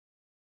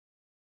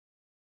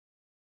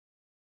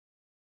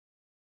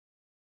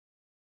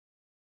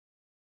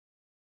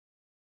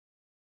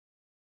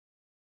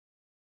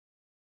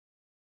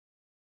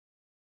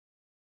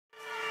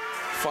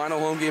Final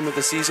home game of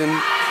the season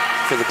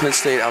for the Penn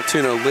State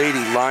Altoona Lady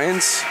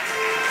Lions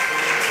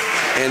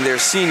and their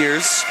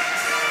seniors,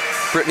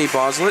 Brittany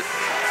Boslett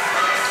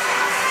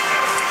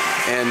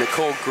and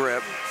Nicole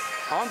Grip.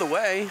 On the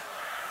way,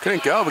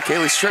 couldn't go, but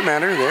Kaylee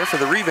Strittmatter there for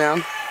the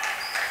rebound.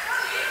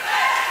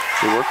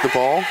 They worked the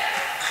ball.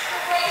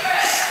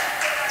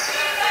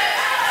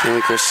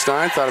 Finley Chris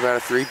Stein thought about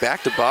a three.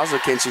 Back to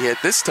Boslett. Can she hit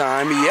this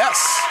time? Yes!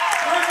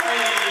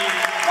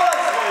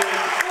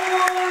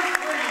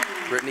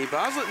 Brittany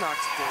Boslett knocks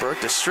it down.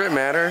 Burke to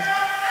Strittmatter.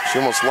 She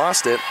almost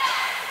lost it.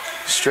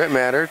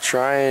 Strittmatter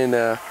trying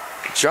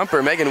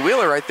jumper. Megan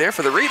Wheeler right there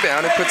for the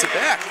rebound and puts it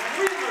back.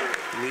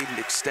 Lead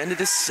extended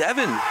to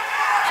 7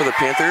 for the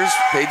Panthers.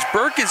 Paige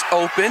Burke is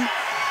open.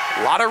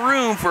 A lot of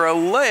room for a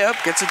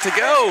layup. Gets it to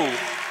go.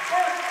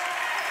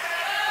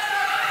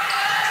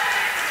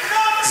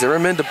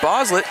 Zimmerman to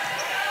Boslett.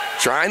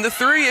 Trying the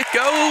three. It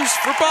goes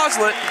for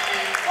Boslett.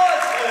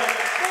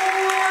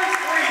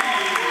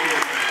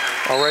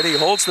 Already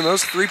holds the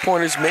most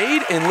three-pointers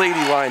made in Lady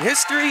Lion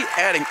history.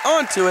 Adding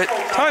on to it.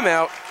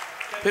 Timeout.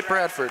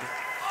 Pitt-Bradford.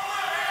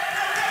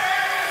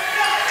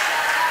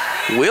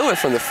 Wheeler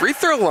from the free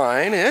throw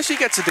line, and she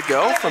gets it to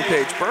go from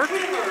Paige Burke.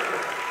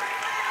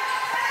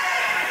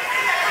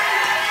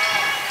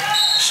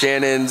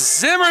 Shannon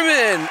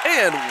Zimmerman,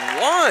 and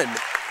one.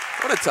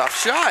 What a tough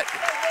shot,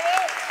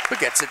 but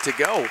gets it to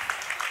go.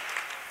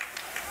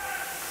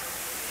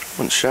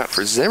 One shot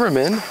for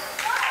Zimmerman.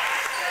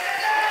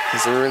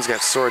 Zimmerman's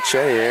got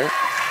Sorchetti there.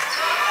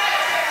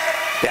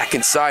 Back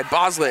inside,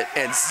 Boslett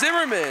and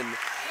Zimmerman.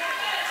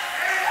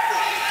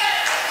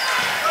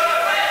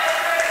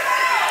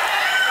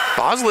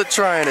 Boslett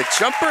trying a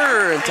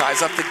jumper and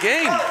ties up the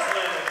game.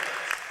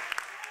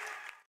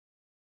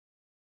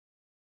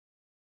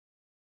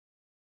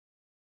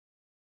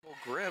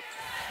 Grip.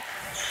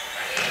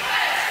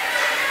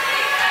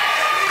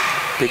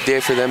 Big day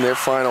for them, their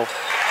final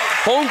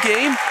home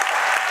game.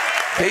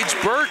 Paige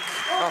Burke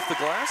off the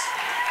glass.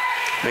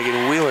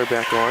 Megan Wheeler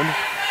back on.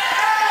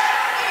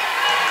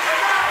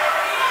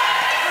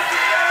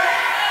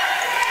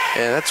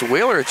 And that's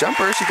Wheeler, a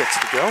jumper. She gets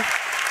it to go.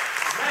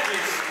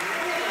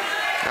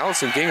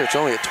 Allison Gingrich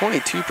only a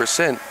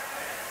 22%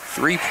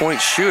 three-point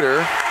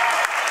shooter.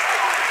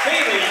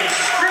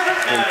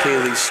 And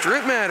Kaylee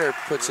Strittmatter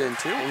puts in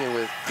 2. And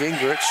with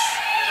Gingrich,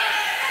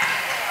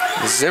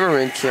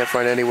 Zimmerman can't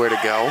find anywhere to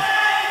go.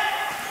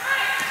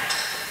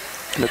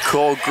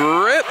 Nicole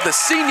Grip, the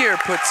senior,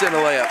 puts in a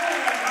layup.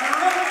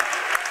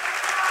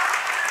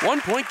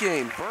 1-point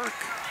game. Burke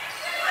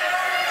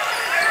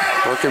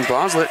and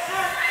Boslett.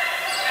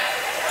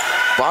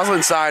 Boslett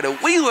inside to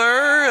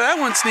Wheeler. That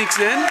one sneaks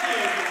in.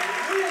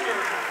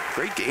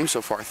 Great game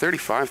so far,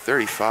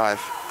 35-35.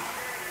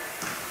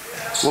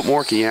 What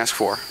more can you ask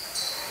for?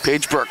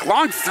 Paige Burke,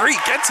 long three,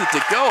 gets it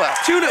to go.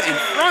 Altoona in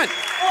front.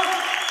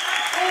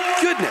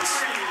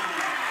 Goodness.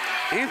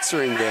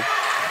 Answering the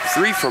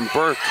three from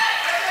Burke.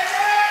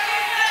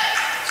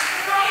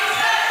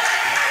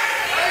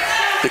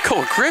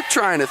 Nicole Grip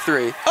trying a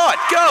three. Oh, it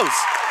goes.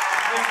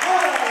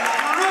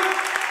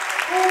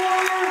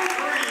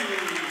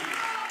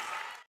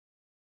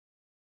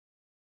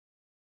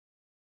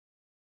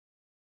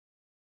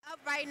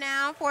 Right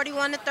now,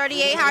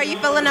 41-38. How are you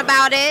feeling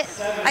about it?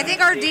 I think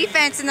our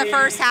defense in the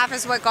first half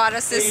is what got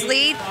us this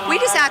lead. We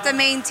just have to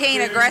maintain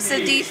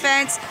aggressive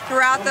defense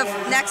throughout the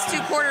next 2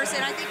 quarters,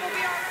 and I think we'll be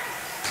all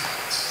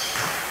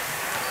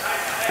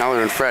right.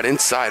 Aller and Fred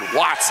inside.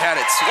 Watts had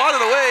it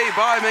swatted away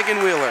by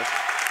Megan Wheeler.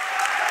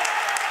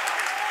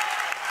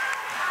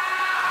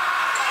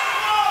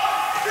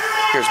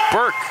 Here's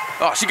Burke.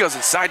 Oh, she goes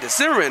inside to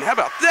Zimmerman. How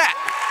about that?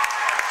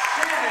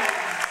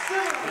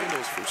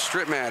 Windows from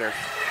Strittmatter.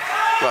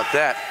 How about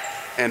that?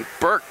 And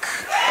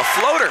Burke, a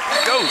floater,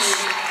 goes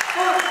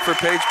for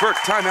Paige Burke.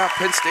 Timeout,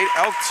 Penn State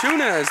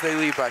Altoona as they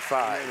lead by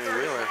 5. And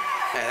Wheeler.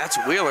 Yeah, that's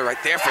Wheeler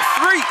right there for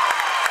 3.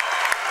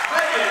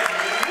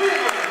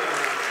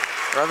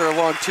 Rather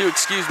long 2,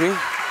 excuse me.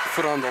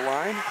 Foot on the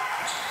line.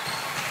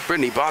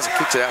 Brittany Boslett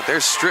kicks it out.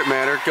 There's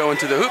Strittmatter going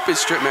to the hoop. Is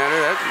Strittmatter.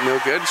 That no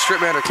good.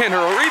 Strittmatter can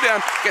hurl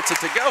rebound. Gets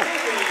it to go.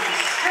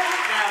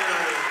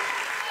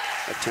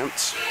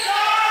 Attempts.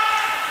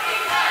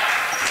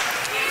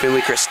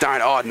 Finley Chris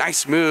Stein. Oh,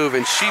 nice move,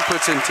 and she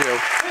puts in 2.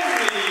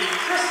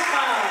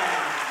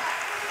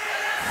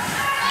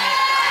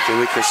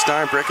 Finley Chris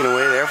Stein breaking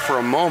away there for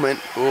a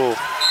moment. Ooh.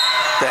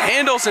 The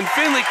handles and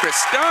Finley Chris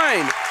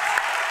Stein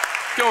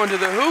going to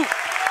the hoop.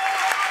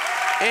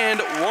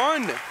 And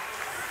 1.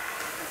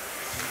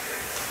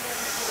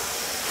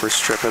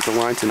 First trip at the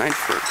line tonight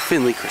for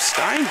Finley Chris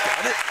Stein.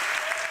 Got it.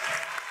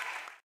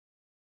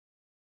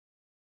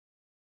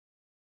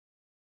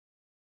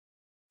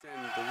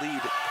 And the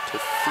lead to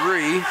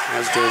 3,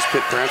 as does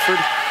Pitt-Bradford.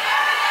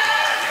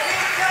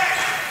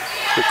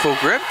 Nicole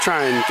Grip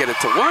trying to get it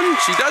to 1.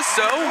 She does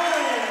so.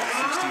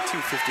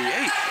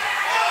 62-58.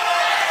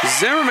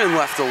 Zimmerman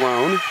left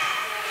alone.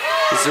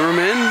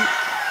 Zimmerman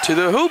to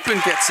the hoop and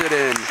gets it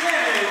in.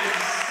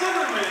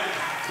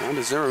 Down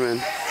to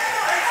Zimmerman.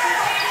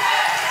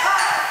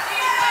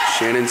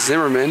 Shannon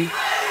Zimmerman.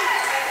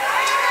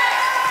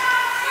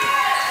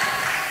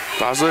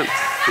 Boslett,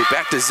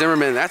 back to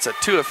Zimmerman. That's a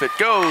 2 if it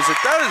goes. It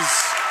does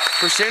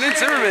for Shannon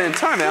Zimmerman.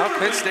 Timeout,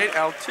 Penn State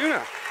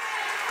Altoona.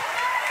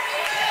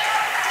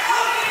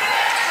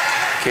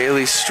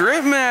 Kaylee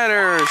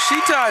Strittmatter,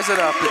 she ties it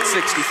up at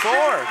 64.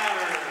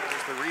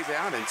 There's the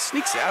rebound and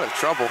sneaks out of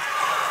trouble.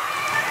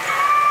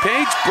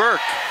 Paige Burke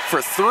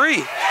for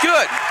 3,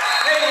 good.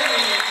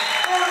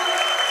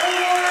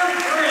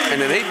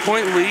 And an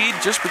 8-point lead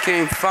just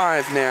became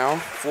 5 now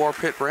for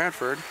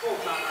Pitt-Bradford.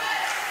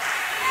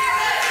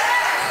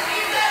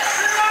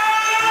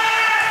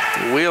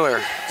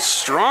 Wheeler,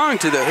 strong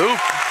to the hoop.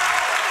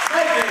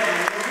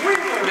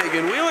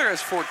 Megan Wheeler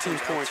has 14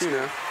 points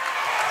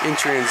in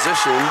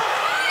transition.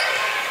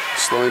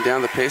 Slowing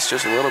down the pace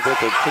just a little bit,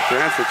 but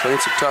Pitt-Bradford playing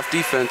some tough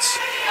defense.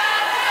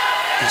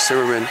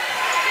 Zimmerman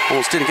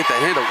almost didn't get that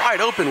handle.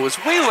 Wide open was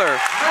Wheeler.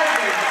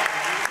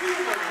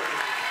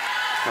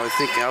 I would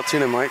think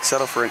Altoona might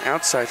settle for an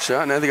outside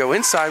shot. Now they go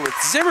inside with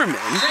Zimmerman.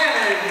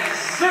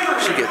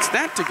 She gets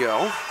that to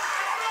go.